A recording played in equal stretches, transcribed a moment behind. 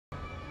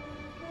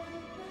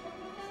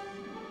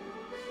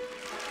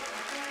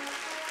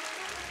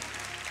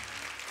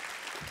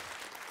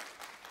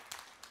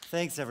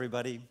Thanks,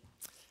 everybody.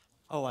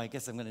 Oh, I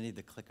guess I'm going to need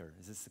the clicker.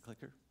 Is this the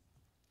clicker?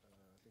 I think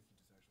he just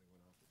actually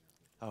went off with your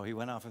clicker. Oh, he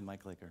went off with my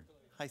clicker.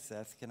 Hi,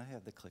 Seth. Can I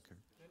have the clicker?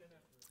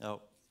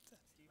 Oh,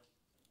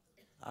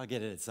 I'll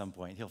get it at some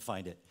point. He'll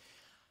find it.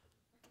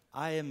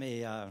 I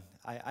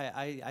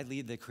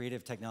lead the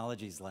Creative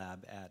Technologies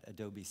Lab at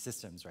Adobe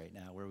Systems right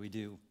now, where we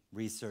do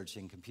research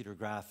in computer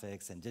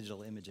graphics and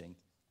digital imaging.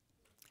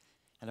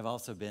 And I've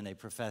also been a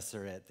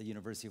professor at the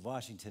University of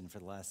Washington for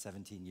the last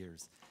 17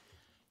 years.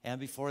 And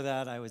before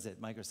that, I was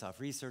at Microsoft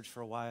Research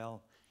for a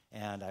while,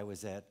 and I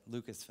was at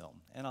Lucasfilm.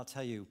 And I'll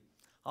tell you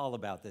all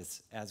about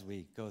this as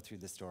we go through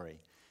the story.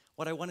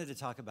 What I wanted to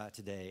talk about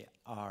today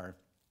are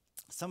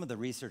some of the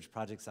research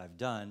projects I've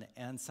done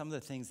and some of the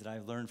things that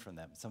I've learned from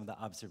them, some of the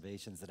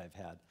observations that I've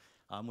had,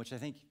 which I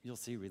think you'll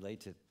see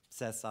relate to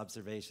Seth's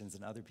observations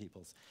and other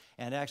people's.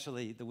 And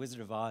actually, The Wizard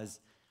of Oz,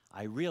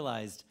 I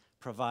realized,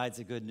 provides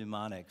a good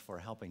mnemonic for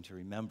helping to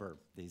remember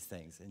these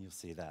things, and you'll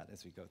see that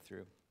as we go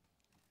through.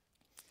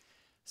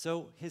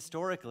 So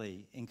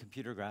historically, in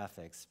computer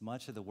graphics,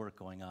 much of the work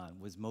going on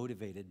was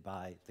motivated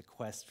by the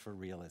quest for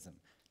realism,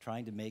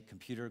 trying to make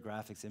computer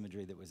graphics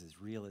imagery that was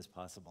as real as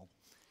possible.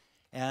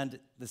 And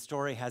the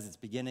story has its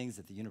beginnings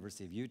at the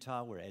University of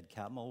Utah, where Ed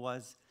Catmull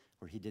was,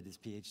 where he did his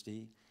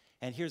PhD.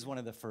 And here's one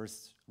of the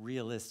first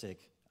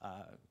realistic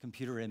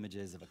computer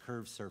images of a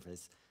curved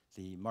surface,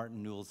 the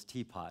Martin Newell's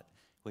teapot,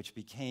 which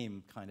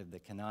became kind of the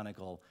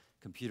canonical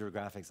computer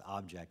graphics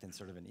object and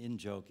sort of an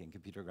in-joke in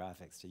computer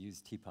graphics to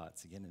use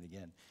teapots again and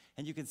again.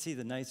 And you can see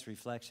the nice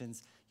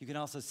reflections. You can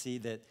also see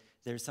that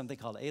there's something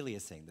called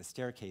aliasing, the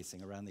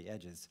staircasing around the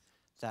edges.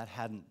 That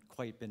hadn't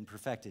quite been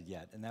perfected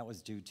yet, and that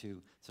was due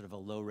to sort of a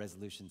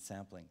low-resolution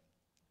sampling.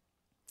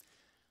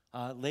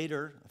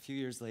 Later, a few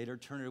years later,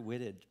 Turner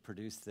Whitted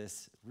produced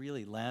this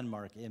really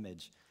landmark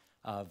image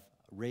of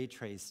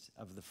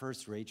the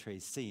first ray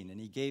trace scene, and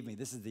he gave me,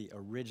 this is the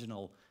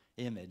original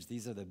image.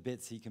 These are the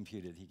bits he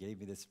computed. He gave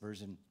me this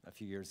version a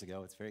few years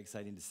ago. It's very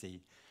exciting to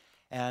see.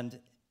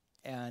 And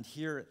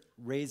here,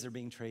 rays are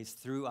being traced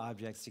through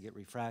objects to get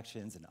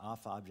refractions and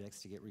off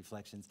objects to get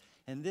reflections.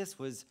 And this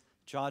was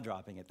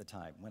jaw-dropping at the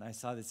time. When I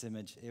saw this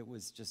image, it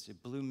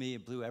blew me,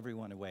 it blew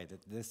everyone away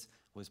that this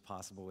was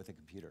possible with a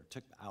computer. It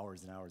took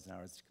hours and hours and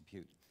hours to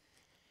compute.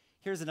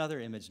 Here's another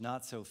image,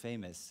 not so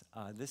famous.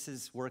 This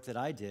is work that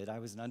I did. I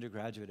was an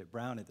undergraduate at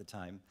Brown at the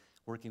time,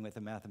 working with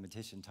a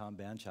mathematician, Tom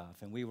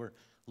Banchoff, and we were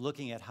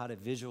looking at how to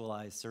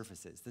visualize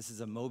surfaces. This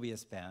is a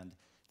Mobius band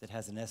that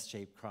has an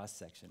S-shaped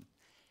cross-section.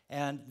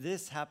 And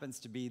this happens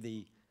to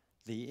be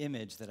the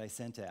image that I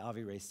sent to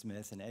Alvy Ray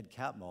Smith and Ed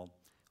Catmull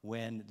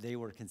when they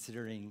were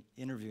considering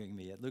interviewing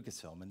me at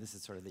Lucasfilm. And this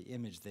is sort of the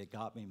image that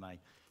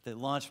that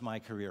launched my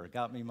career,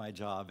 got me my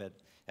job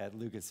at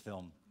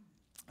Lucasfilm,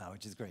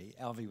 which is great.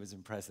 Alvy was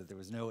impressed that there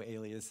was no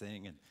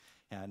aliasing,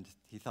 and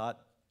he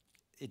thought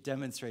it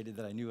demonstrated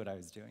that I knew what I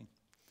was doing.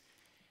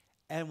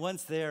 And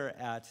once there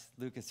at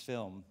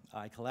Lucasfilm,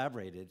 I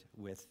collaborated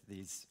with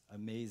these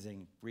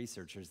amazing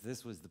researchers.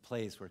 This was the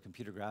place where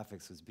computer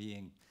graphics was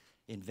being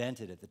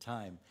invented at the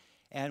time.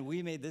 And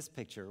we made this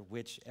picture,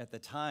 which at the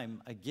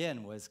time,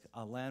 again, was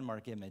a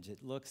landmark image.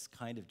 It looks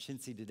kind of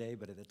chintzy today,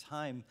 but at the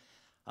time,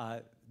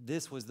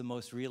 this was the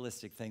most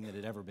realistic thing that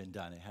had ever been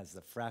done. It has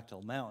the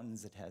fractal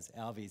mountains, it has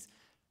Alvy's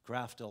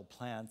graftal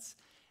plants,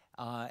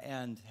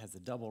 and has a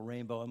double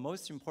rainbow. And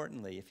most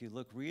importantly, if you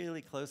look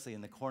really closely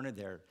in the corner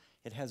there,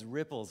 it has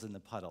ripples in the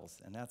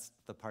puddles, and that's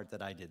the part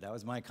that I did. That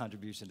was my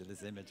contribution to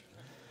this image.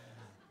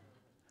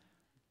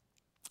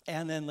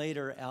 And then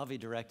later, Alvy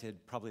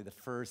directed probably the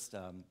first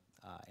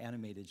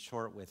animated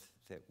short with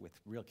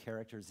real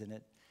characters in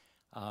it.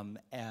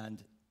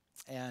 And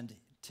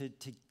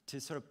to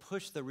sort of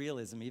push the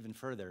realism even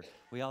further,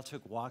 we all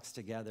took walks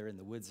together in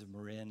the woods of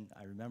Marin.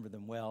 I remember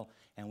them well,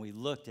 and we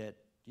looked at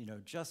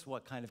just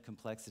what kind of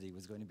complexity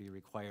was going to be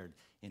required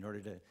in order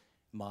to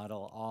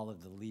model all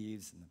of the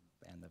leaves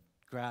and the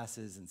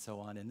grasses and so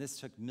on. And this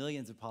took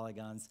millions of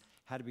polygons,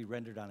 had to be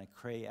rendered on a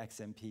Cray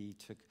XMP,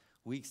 took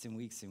weeks and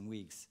weeks and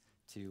weeks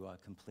to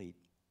complete.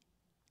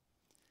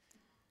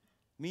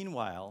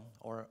 Meanwhile,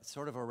 or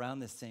sort of around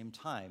the same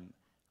time,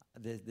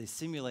 the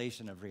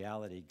simulation of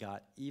reality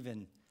got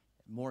even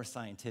more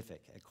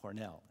scientific at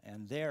Cornell.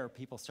 And there,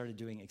 people started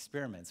doing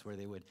experiments where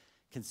they would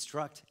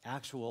construct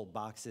actual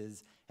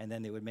boxes, and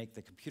then they would make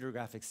the computer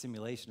graphic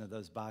simulation of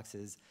those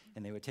boxes,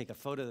 and they would take a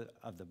photo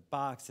of the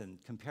box and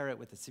compare it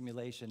with the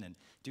simulation and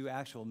do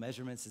actual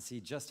measurements to see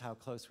just how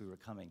close we were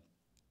coming.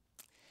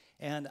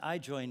 And I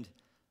joined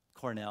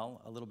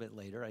Cornell a little bit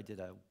later. I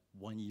did a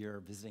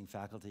one-year visiting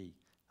faculty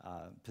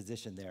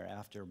position there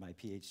after my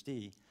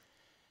PhD.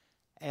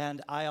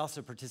 And I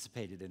also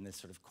participated in this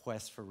sort of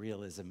quest for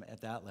realism at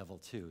that level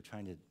too,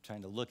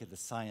 trying to look at the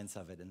science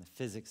of it and the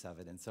physics of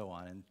it and so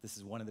on. And this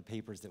is one of the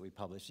papers that we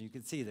published. And you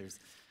can see there's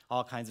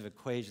all kinds of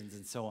equations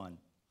and so on.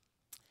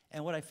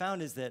 And what I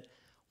found is that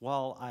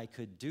while I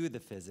could do the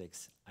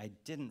physics, I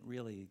didn't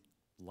really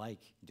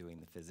like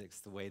doing the physics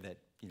the way that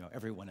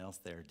everyone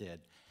else there did.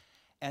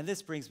 And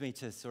this brings me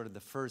to sort of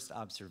the first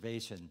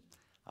observation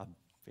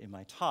in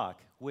my talk,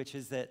 which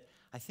is that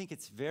I think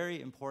it's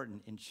very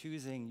important in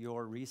choosing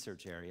your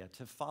research area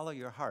to follow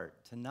your heart,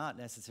 to not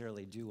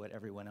necessarily do what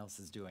everyone else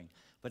is doing,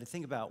 but to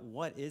think about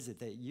what is it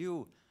that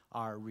you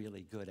are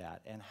really good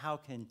at, and how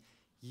can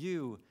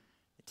you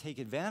take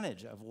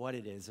advantage of what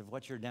it is, of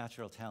what your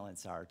natural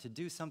talents are, to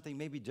do something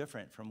maybe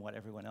different from what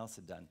everyone else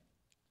had done.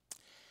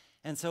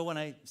 And so when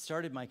I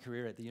started my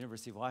career at the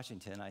University of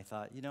Washington, I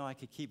thought, you know, I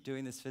could keep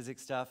doing this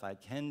physics stuff. I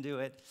can do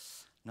it.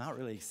 Not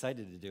really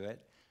excited to do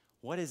it.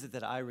 What is it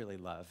that I really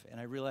love? And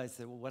I realized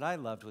that what I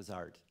loved was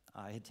art.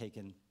 I had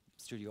taken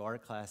studio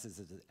art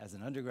classes as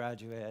an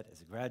undergraduate,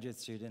 as a graduate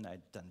student.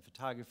 I'd done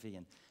photography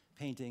and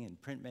painting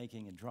and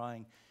printmaking and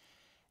drawing.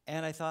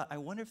 And I thought, I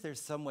wonder if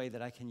there's some way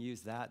that I can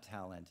use that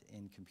talent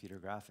in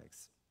computer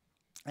graphics.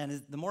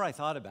 And the more I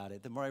thought about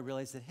it, the more I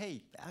realized that,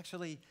 hey,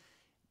 actually,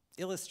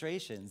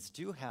 illustrations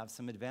do have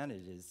some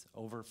advantages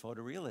over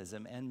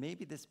photorealism, and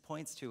maybe this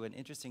points to an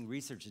interesting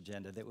research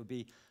agenda that would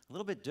be a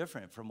little bit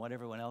different from what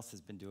everyone else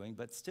has been doing,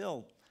 but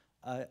still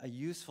a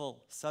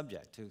useful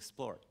subject to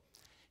explore.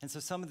 And so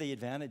some of the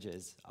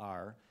advantages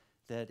are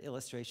that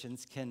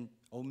illustrations can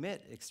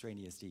omit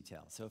extraneous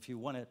detail. So if you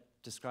want to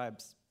describe,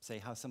 say,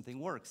 how something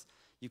works,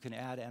 you can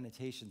add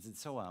annotations and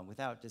so on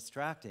without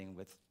distracting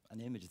with an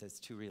image that's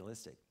too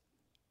realistic.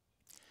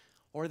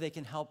 Or they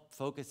can help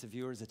focus a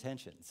viewer's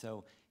attention.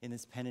 So in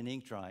this pen and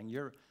ink drawing,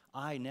 your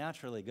eye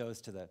naturally goes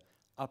to the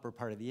upper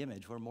part of the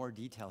image where more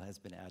detail has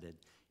been added,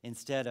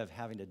 instead of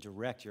having to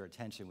direct your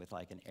attention with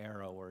like an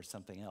arrow or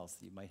something else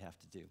that you might have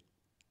to do.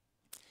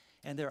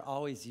 And they're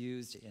always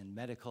used in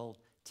medical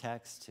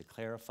text to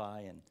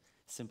clarify and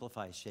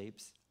simplify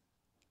shapes.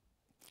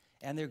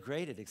 And they're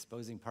great at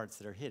exposing parts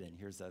that are hidden.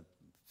 Here's a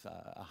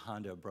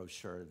Honda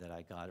brochure that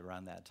I got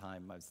around that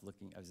time. I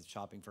was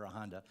shopping for a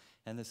Honda,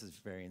 and this is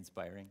very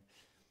inspiring.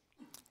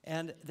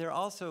 And they're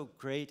also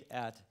great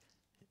at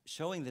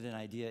showing that an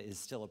idea is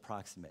still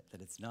approximate, that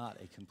it's not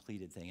a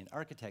completed thing. And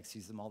architects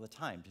use them all the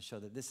time to show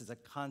that this is a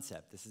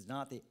concept. This is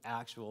not the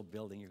actual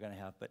building you're going to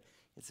have, but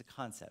it's a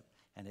concept,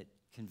 and it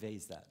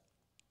conveys that.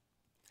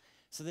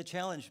 So the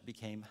challenge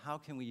became, how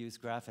can we use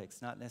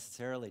graphics not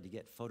necessarily to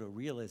get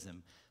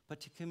photorealism,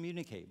 but to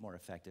communicate more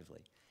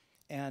effectively?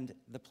 And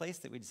the place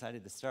that we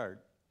decided to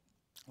start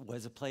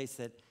was a place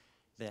that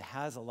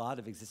has a lot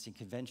of existing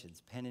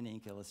conventions, pen and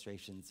ink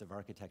illustrations of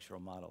architectural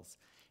models.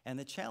 And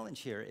the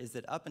challenge here is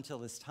that up until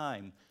this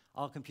time,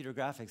 all computer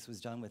graphics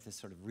was done with this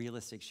sort of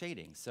realistic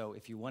shading. So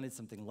if you wanted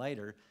something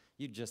lighter,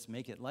 you'd just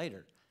make it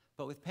lighter.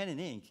 But with pen and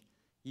ink,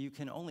 you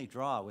can only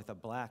draw with a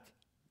black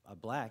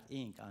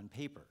ink on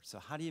paper. So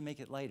how do you make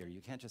it lighter?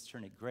 You can't just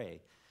turn it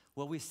gray.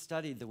 Well, we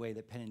studied the way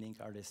that pen and ink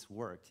artists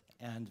worked,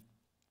 and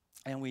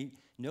we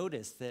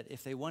noticed that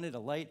if they wanted a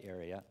light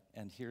area,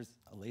 and here's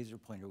a laser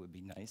pointer would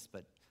be nice,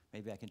 but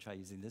maybe I can try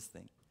using this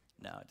thing.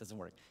 No, it doesn't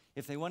work.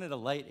 If they wanted a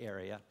light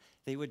area,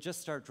 they would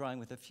just start drawing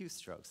with a few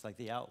strokes, like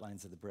the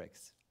outlines of the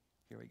bricks.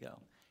 Here we go.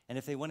 And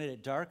if they wanted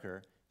it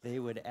darker, they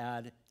would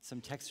add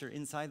some texture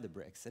inside the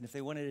bricks. And if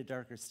they wanted it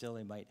darker still,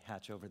 they might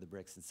hatch over the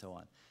bricks and so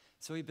on.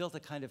 So we built a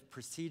kind of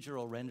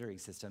procedural rendering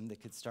system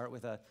that could start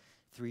with a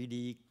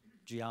 3D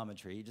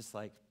geometry, just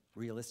like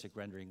realistic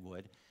rendering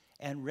would,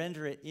 and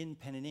render it in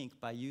pen and ink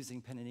by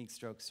using pen and ink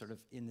strokes sort of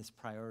in this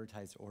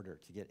prioritized order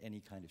to get any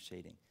kind of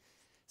shading.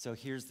 So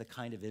here's the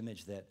kind of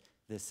image that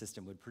this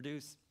system would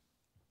produce.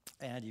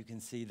 And you can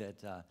see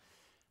that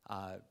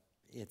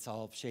it's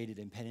all shaded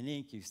in pen and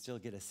ink. You still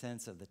get a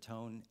sense of the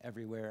tone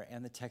everywhere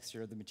and the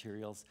texture of the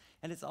materials.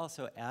 And it's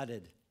also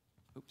added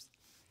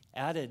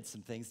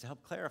some things to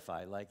help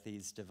clarify, like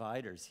these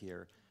dividers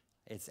here.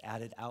 It's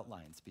added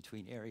outlines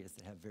between areas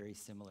that have very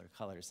similar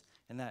colors,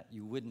 and that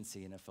you wouldn't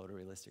see in a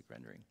photorealistic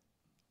rendering.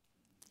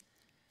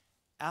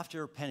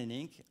 After pen and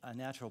ink, a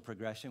natural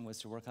progression was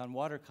to work on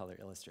watercolor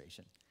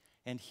illustration.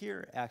 And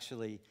here,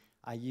 actually,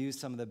 I used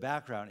some of the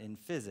background in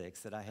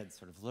physics that I had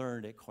sort of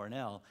learned at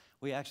Cornell.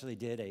 We actually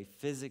did a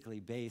physically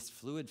based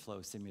fluid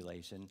flow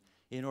simulation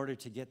in order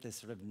to get this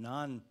sort of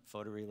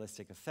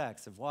non-photorealistic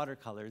effects of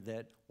watercolor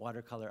that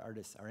watercolor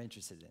artists are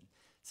interested in.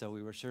 So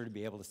we were sure to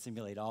be able to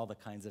simulate all the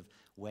kinds of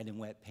wet and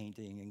wet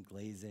painting and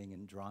glazing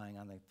and drawing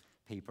on the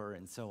paper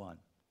and so on.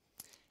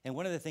 And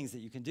one of the things that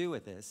you can do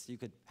with this, you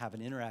could have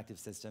an interactive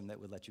system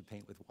that would let you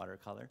paint with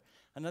watercolor.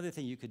 Another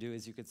thing you could do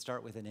is you could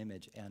start with an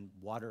image and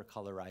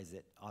watercolorize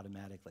it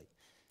automatically.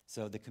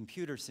 So the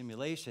computer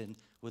simulation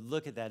would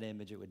look at that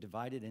image, it would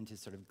divide it into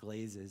sort of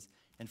glazes,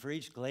 and for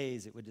each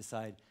glaze it would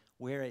decide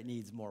where it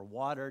needs more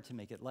water to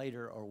make it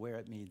lighter or where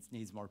it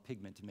needs more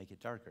pigment to make it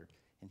darker.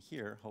 And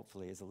here,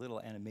 hopefully, is a little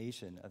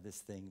animation of this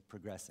thing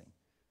progressing.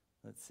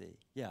 Let's see.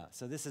 Yeah,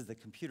 so this is the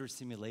computer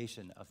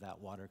simulation of that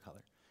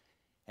watercolor.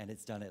 And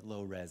it's done at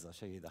low res. I'll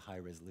show you the high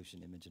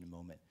resolution image in a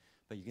moment.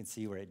 But you can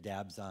see where it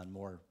dabs on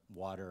more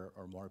water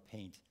or more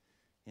paint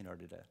in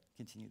order to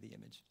continue the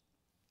image.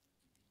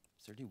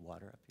 Is there any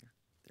water up here?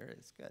 There it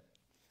is, good.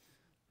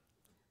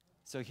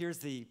 So here's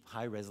the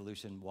high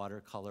resolution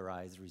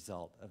watercolorized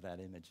result of that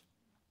image.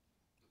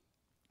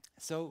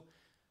 So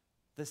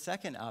the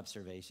second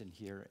observation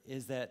here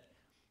is that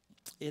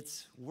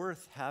it's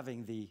worth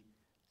having the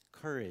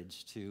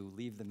courage to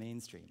leave the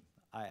mainstream.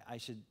 I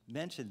should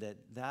mention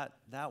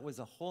that was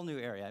a whole new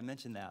area. I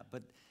mentioned that,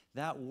 but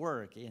that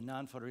work in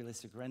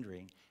non-photorealistic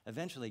rendering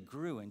eventually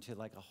grew into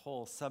like a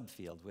whole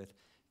subfield with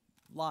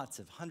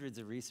hundreds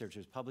of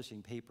researchers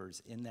publishing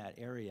papers in that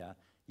area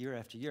year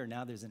after year.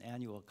 Now there's an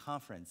annual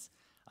conference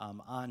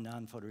on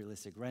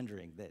non-photorealistic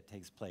rendering that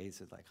takes place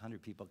with like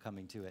 100 people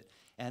coming to it.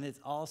 And it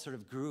all sort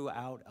of grew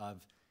out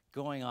of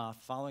going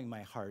off, following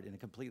my heart in a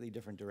completely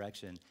different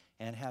direction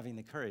and having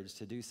the courage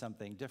to do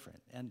something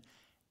different. And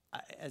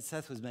as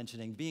Seth was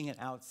mentioning, being an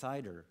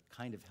outsider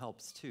kind of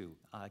helps too.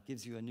 It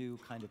gives you a new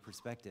kind of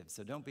perspective.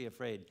 So don't be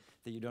afraid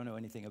that you don't know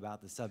anything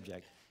about the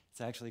subject.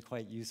 It's actually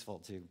quite useful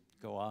to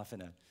go off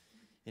in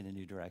a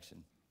new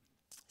direction.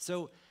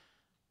 So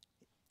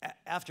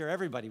after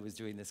everybody was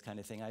doing this kind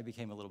of thing, I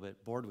became a little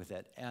bit bored with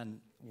it and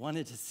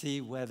wanted to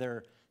see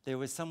whether there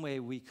was some way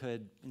we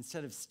could,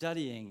 instead of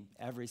studying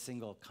every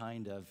single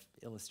kind of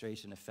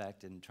illustration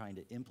effect and trying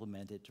to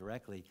implement it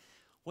directly,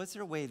 was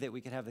there a way that we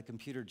could have the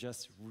computer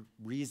just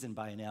reason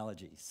by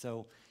analogy?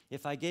 So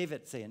if I gave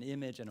it, say, an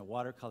image and a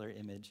watercolor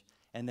image,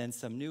 and then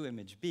some new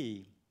image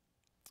B,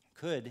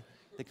 could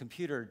the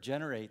computer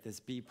generate this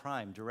B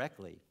prime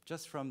directly,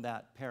 just from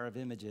that pair of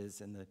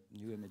images and the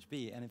new image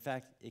B? And in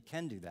fact, it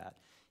can do that.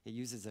 It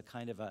uses a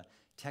kind of a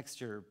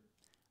texture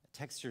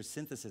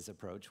synthesis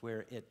approach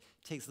where it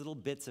takes little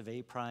bits of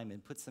A prime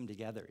and puts them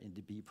together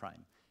into B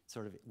prime,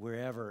 sort of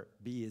wherever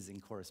B is in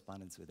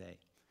correspondence with A.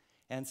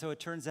 And so it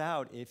turns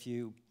out if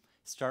you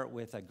start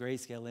with a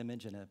grayscale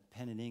image and a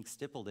pen and ink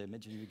stippled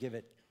image and you give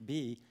it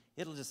B,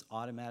 it'll just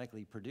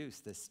automatically produce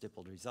this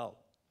stippled result.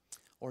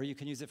 Or you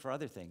can use it for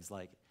other things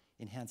like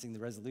enhancing the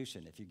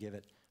resolution. If you give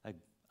it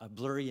a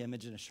blurry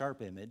image and a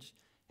sharp image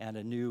and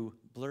a new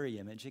blurry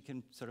image, it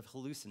can sort of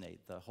hallucinate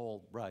the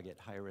whole rug at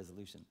higher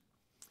resolution.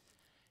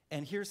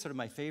 And here's sort of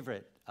my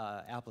favorite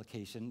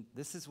application.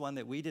 This is one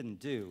that we didn't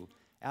do.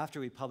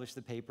 After we published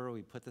the paper,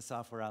 we put the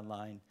software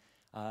online.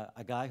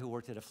 A guy who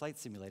worked at a flight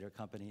simulator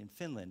company in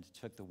Finland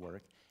took the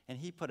work, and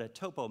he put a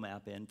topo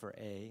map in for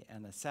A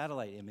and a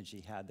satellite image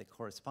he had that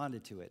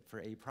corresponded to it for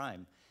A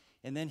prime.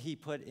 And then he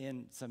put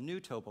in some new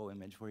topo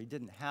image where he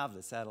didn't have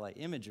the satellite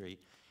imagery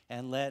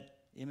and let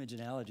image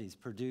analogies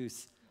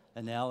produce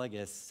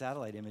analogous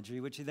satellite imagery,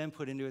 which he then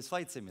put into his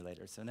flight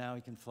simulator. So now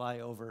he can fly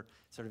over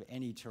sort of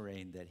any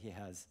terrain that he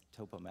has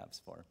topo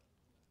maps for.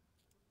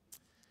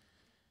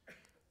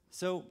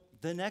 So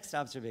the next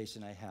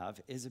observation I have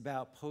is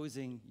about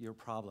posing your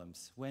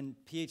problems. When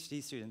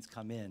PhD students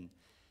come in,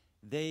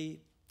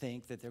 they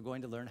think that they're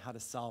going to learn how to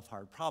solve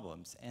hard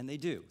problems, and they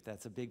do.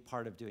 That's a big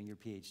part of doing your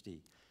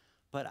PhD.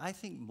 But I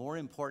think more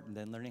important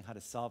than learning how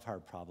to solve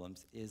hard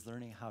problems is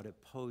learning how to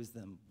pose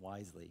them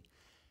wisely.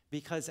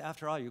 Because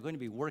after all, you're going to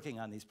be working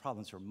on these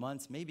problems for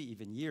months, maybe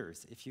even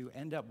years. If you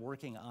end up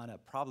working on a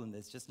problem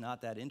that's just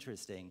not that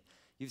interesting,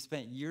 you've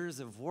spent years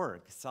of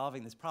work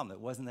solving this problem that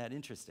wasn't that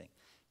interesting.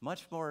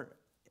 Much more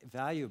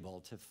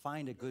valuable to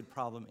find a good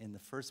problem in the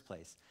first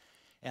place.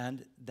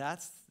 And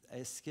that's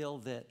a skill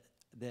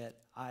that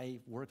I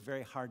work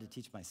very hard to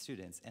teach my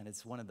students, and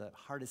it's one of the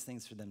hardest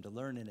things for them to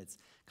learn, and it's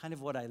kind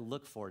of what I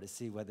look for to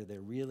see whether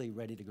they're really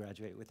ready to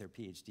graduate with their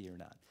PhD or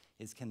not,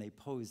 is can they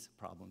pose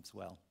problems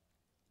well.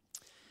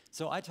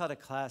 So I taught a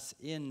class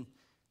in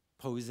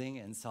posing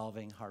and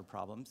solving hard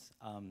problems,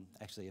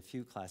 actually a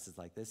few classes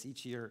like this.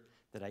 Each year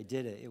that I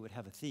did it, it would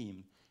have a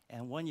theme,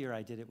 and one year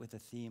I did it with a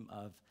theme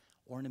of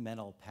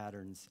ornamental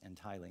patterns and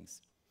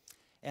tilings.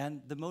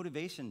 And the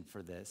motivation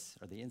for this,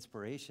 or the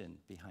inspiration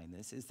behind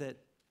this, is that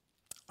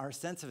our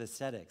sense of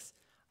aesthetics,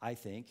 I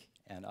think,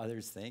 and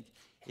others think,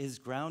 is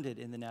grounded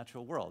in the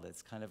natural world.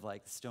 It's kind of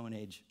like Stone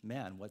Age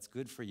man. What's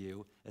good for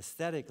you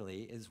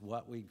aesthetically is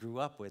what we grew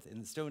up with in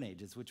the Stone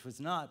Ages, which was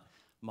not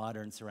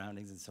modern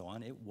surroundings and so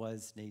on. It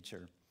was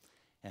nature.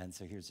 And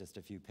so here's just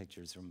a few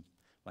pictures from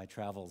my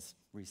travels,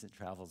 recent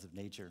travels of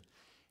nature.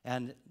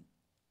 And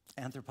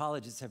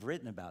anthropologists have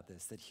written about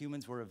this, that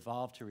humans were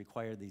evolved to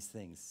require these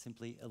things.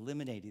 Simply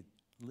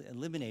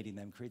eliminating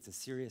them creates a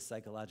serious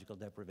psychological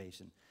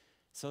deprivation.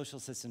 Social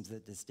systems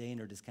that disdain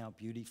or discount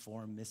beauty,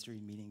 form, mystery,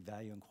 meaning,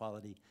 value, and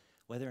quality,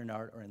 whether in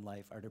art or in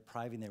life, are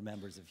depriving their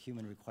members of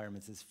human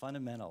requirements as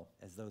fundamental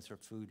as those for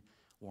food,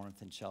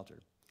 warmth, and shelter.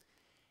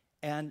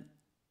 And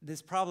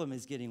this problem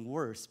is getting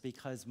worse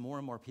because more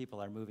and more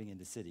people are moving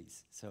into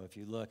cities. So if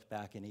you look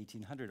back in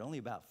 1800, only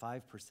about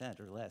 5%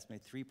 or less,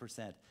 maybe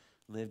 3%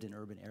 lived in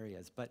urban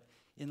areas. But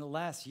in the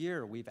last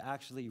year, we've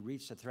actually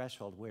reached a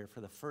threshold where for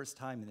the first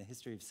time in the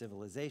history of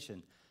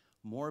civilization,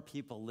 more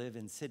people live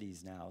in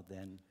cities now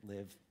than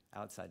live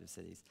outside of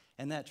cities.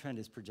 And that trend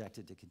is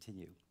projected to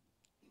continue.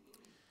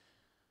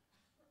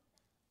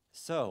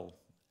 So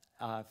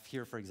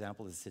here, for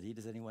example, is a city.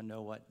 Does anyone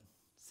know what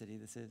city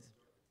this is?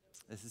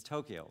 This is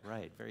Tokyo,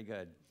 right, very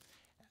good.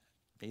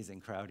 Amazing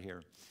crowd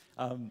here.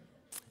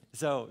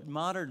 So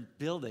modern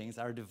buildings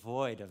are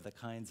devoid of the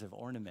kinds of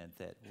ornament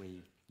that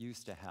we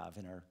used to have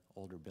in our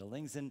older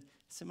buildings. And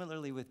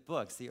similarly with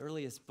books, the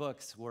earliest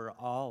books were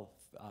all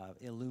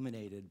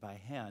illuminated by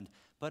hand.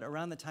 But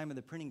around the time of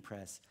the printing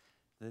press,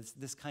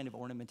 this kind of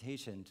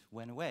ornamentation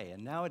went away.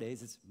 And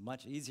nowadays, it's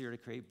much easier to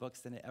create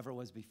books than it ever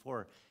was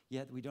before,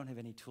 yet we don't have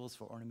any tools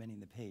for ornamenting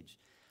the page.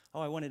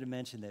 Oh, I wanted to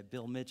mention that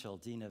Bill Mitchell,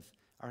 Dean of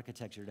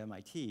Architecture at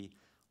MIT,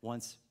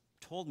 once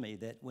told me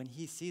that when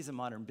he sees a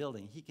modern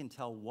building, he can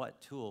tell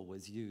what tool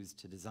was used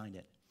to design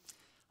it,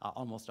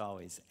 almost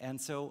always. And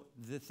so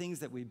the things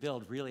that we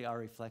build really are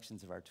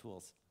reflections of our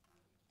tools.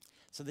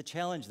 So the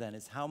challenge then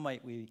is, how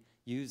might we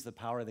use the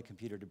power of the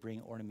computer to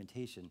bring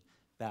ornamentation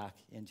back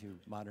into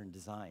modern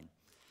design?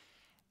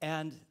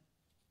 And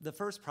the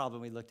first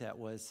problem we looked at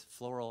was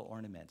floral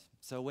ornament.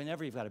 So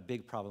whenever you've got a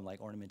big problem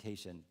like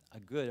ornamentation, a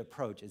good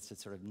approach is to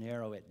sort of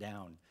narrow it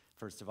down,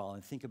 first of all,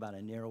 and think about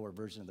a narrower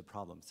version of the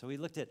problem. So we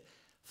looked at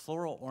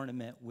floral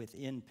ornament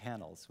within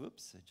panels.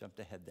 Whoops, I jumped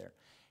ahead there.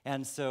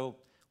 And so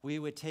we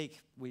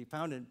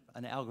found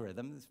an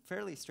algorithm that's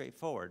fairly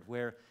straightforward,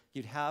 where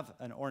you'd have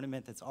an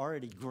ornament that's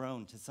already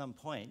grown to some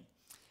point,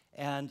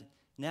 and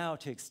now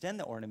to extend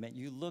the ornament,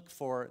 you look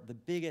for the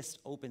biggest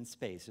open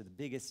space, or the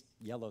biggest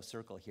yellow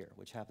circle here,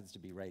 which happens to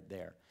be right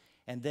there.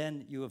 And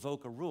then you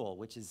evoke a rule,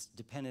 which is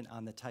dependent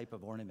on the type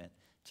of ornament,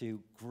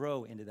 to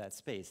grow into that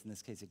space. In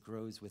this case, it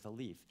grows with a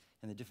leaf.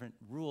 And the different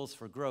rules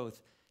for growth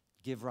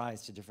give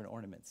rise to different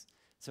ornaments.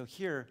 So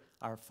here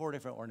are 4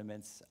 different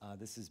ornaments.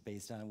 This is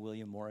based on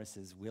William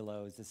Morris's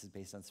willows. This is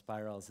based on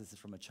spirals. This is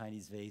from a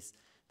Chinese vase.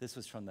 This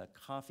was from the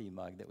coffee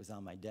mug that was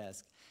on my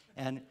desk.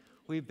 And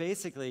we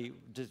basically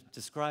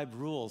described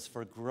rules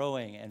for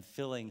growing and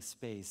filling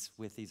space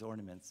with these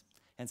ornaments.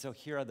 And so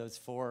here are those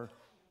 4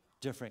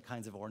 different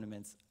kinds of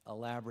ornaments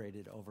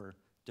elaborated over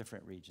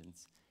different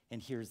regions.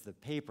 And here's the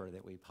paper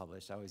that we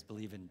published. I always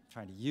believe in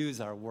trying to use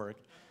our work.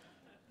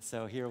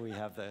 So here we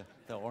have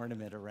the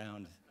ornament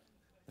around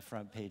the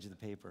front page of the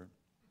paper.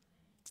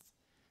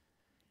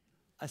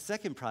 A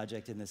second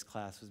project in this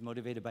class was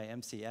motivated by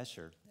M.C.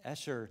 Escher.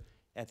 Escher,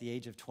 at the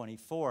age of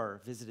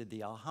 24, visited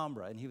the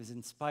Alhambra, and he was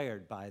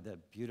inspired by the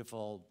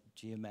beautiful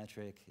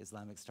geometric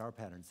Islamic star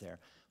patterns there.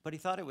 But he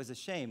thought it was a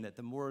shame that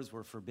the Moors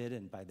were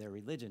forbidden by their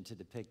religion to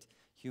depict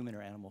human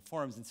or animal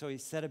forms, and so he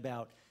set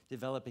about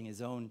developing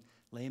his own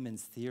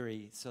layman's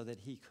theory so that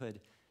he could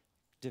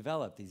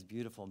develop these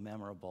beautiful,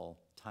 memorable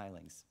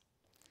tilings.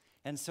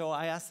 And so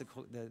I asked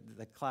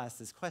the class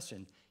this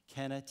question: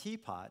 can a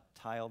teapot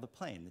tile the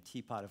plane? The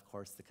teapot, of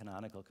course, the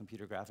canonical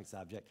computer graphics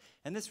object.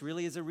 And this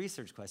really is a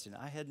research question.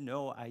 I had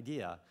no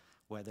idea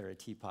whether a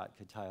teapot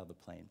could tile the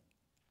plane.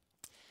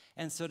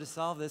 And so to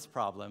solve this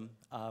problem,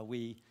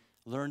 we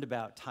learned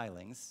about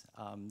tilings.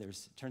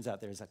 Turns out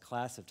there's a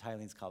class of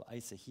tilings called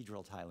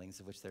isohedral tilings,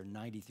 of which there are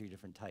 93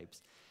 different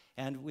types.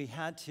 And we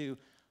had to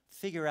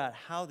figure out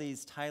how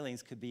these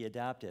tilings could be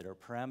adapted or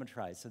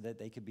parameterized so that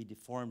they could be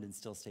deformed and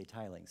still stay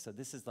tilings. So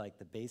this is like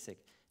the basic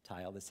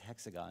tile, this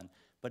hexagon.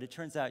 But it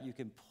turns out you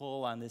can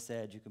pull on this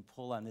edge, you can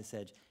pull on this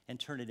edge, and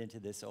turn it into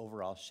this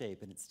overall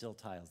shape, and it still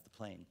tiles the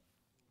plane.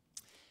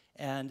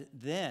 And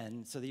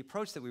then, so the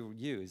approach that we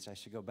used, I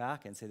should go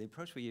back and say the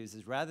approach we used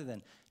is, rather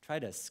than try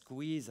to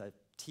squeeze a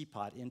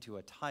teapot into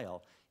a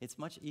tile, it's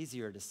much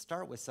easier to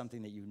start with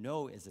something that you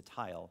know is a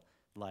tile,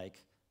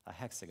 like a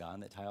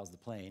hexagon that tiles the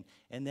plane,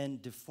 and then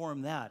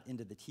deform that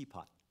into the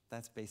teapot.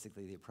 That's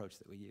basically the approach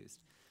that we used.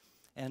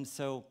 And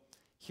so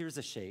here's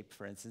a shape,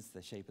 for instance,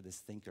 the shape of this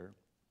thinker.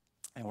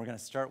 And we're going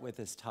to start with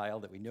this tile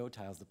that we know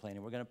tiles the plane,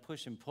 and we're going to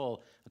push and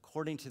pull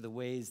according to the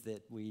ways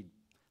that we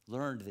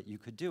learned that you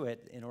could do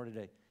it in order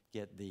to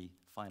get the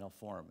final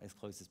form as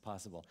close as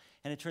possible.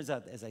 And it turns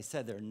out, as I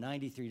said, there are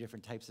 93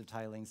 different types of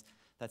tilings.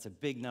 That's a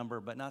big number,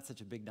 but not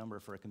such a big number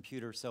for a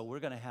computer. So we're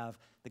going to have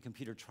the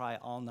computer try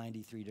all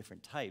 93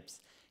 different types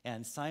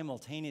and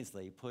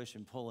simultaneously push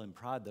and pull and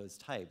prod those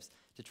types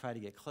to try to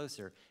get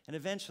closer. And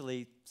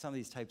eventually, some of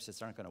these types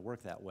just aren't going to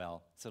work that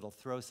well, so it'll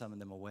throw some of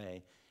them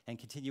away and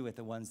continue with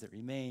the ones that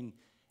remain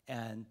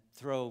and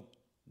throw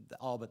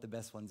all but the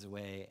best ones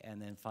away,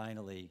 and then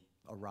finally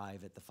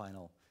arrive at the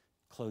final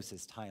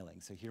closest tiling.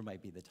 So here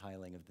might be the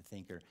tiling of the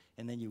thinker,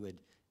 and then you would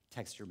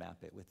texture map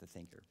it with the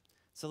thinker.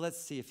 So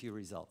let's see a few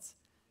results.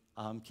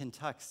 Can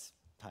tux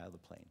tile the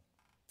plane?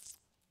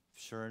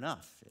 Sure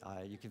enough,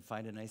 you can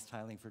find a nice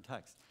tiling for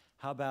tux.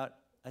 How about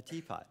a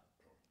teapot?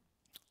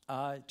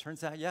 It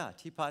turns out, yeah,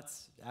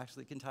 teapots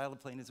actually can tile the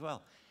plane as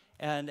well.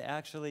 And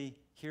actually,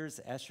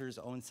 here's Escher's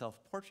own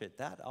self-portrait.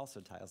 That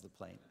also tiles the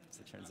plane, as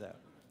it turns out.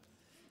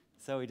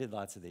 So we did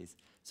lots of these.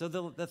 So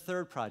the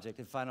third project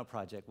and final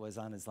project was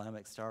on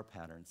Islamic star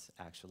patterns,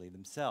 actually,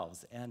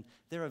 themselves. And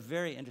they're a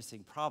very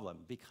interesting problem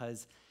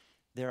because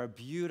there are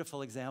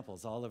beautiful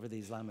examples all over the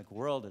Islamic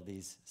world of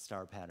these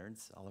star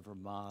patterns, all over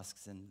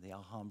mosques and the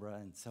Alhambra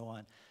and so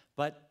on.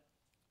 But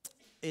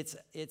it's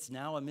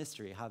now a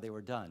mystery how they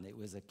were done. It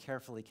was a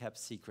carefully kept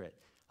secret,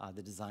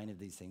 the design of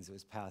these things. It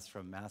was passed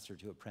from master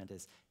to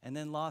apprentice and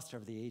then lost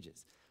over the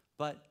ages.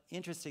 But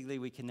interestingly,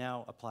 we can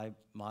now apply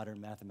modern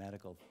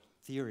mathematical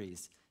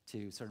theories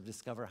to sort of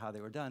discover how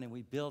they were done. And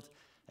we built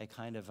a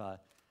kind of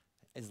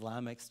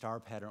Islamic star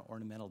pattern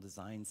ornamental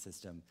design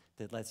system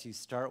that lets you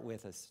start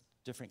with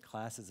different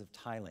classes of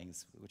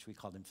tilings, which we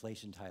called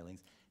inflation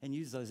tilings, and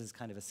use those as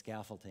kind of a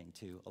scaffolding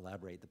to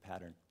elaborate the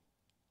pattern.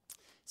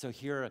 So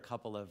here are a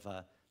couple of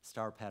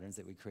star patterns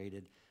that we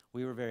created.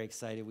 We were very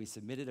excited. We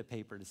submitted a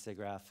paper to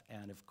SIGGRAPH,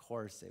 and of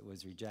course it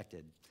was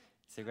rejected.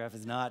 SIGGRAPH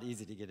is not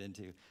easy to get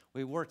into.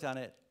 We worked on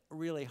it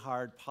really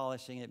hard,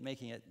 polishing it,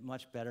 making it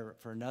much better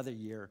for another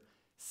year,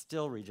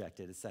 still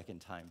rejected a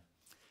second time.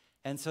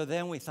 And so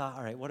then we thought,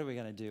 all right, what are we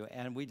going to do?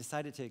 And we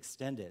decided to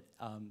extend it.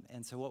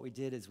 And so what we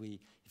did is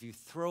if you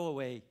throw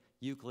away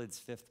Euclid's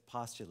fifth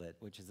postulate,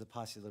 which is a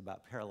postulate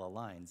about parallel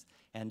lines,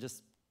 and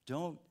just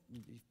don't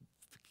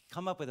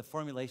come up with a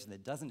formulation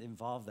that doesn't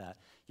involve that,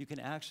 you can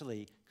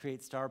actually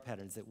create star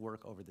patterns that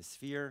work over the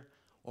sphere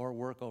or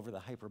work over the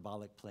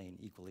hyperbolic plane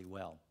equally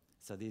well.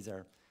 So these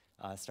are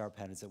star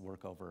patterns that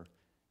work over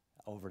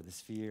the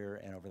sphere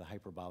and over the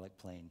hyperbolic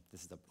plane.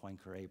 This is a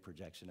Poincare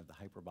projection of the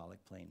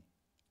hyperbolic plane.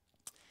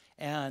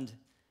 And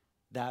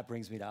that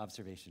brings me to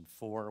observation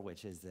 4,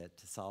 which is that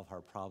to solve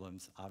hard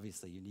problems,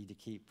 obviously you need to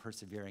keep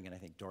persevering, and I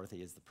think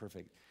Dorothy is the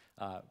perfect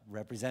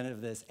representative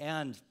of this,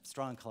 and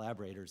strong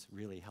collaborators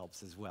really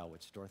helps as well,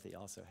 which Dorothy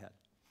also had.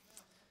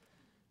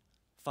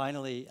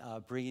 Finally,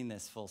 bringing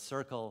this full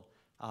circle,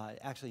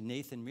 actually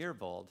Nathan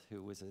Myhrvold,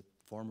 who was a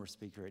former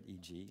speaker at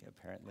EG,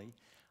 apparently,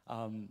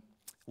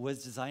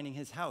 was designing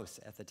his house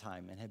at the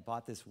time and had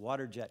bought this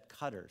water jet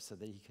cutter so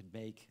that he could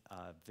make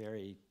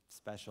very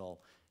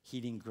special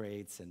heating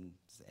grates and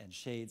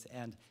shades,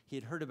 and he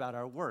had heard about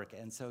our work,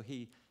 and so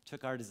he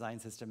took our design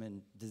system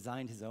and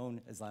designed his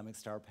own Islamic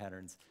star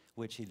patterns,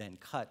 which he then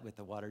cut with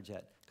the water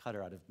jet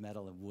cutter out of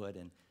metal and wood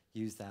and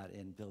used that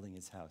in building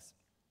his house.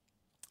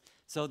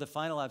 So the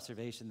final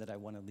observation that I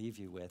want to leave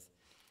you with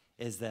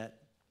is that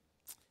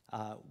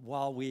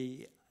while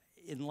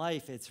in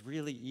life, it's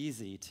really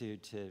easy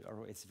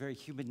or it's very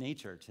human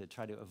nature to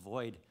try to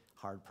avoid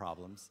hard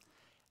problems,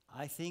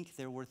 I think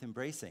they're worth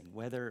embracing,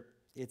 whether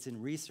it's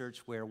in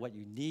research where what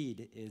you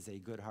need is a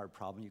good hard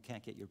problem, you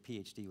can't get your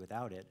PhD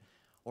without it,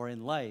 or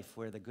in life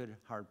where the good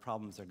hard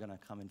problems are going to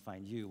come and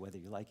find you, whether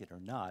you like it or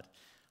not.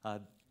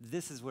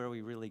 This is where we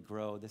really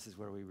grow, this is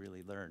where we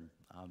really learn.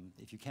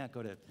 If you can't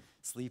go to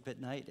sleep at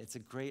night, it's a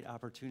great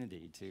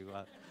opportunity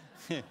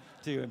to,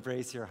 to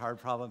embrace your hard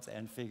problems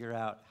and figure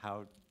out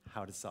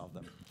how to solve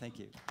them. Thank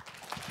you.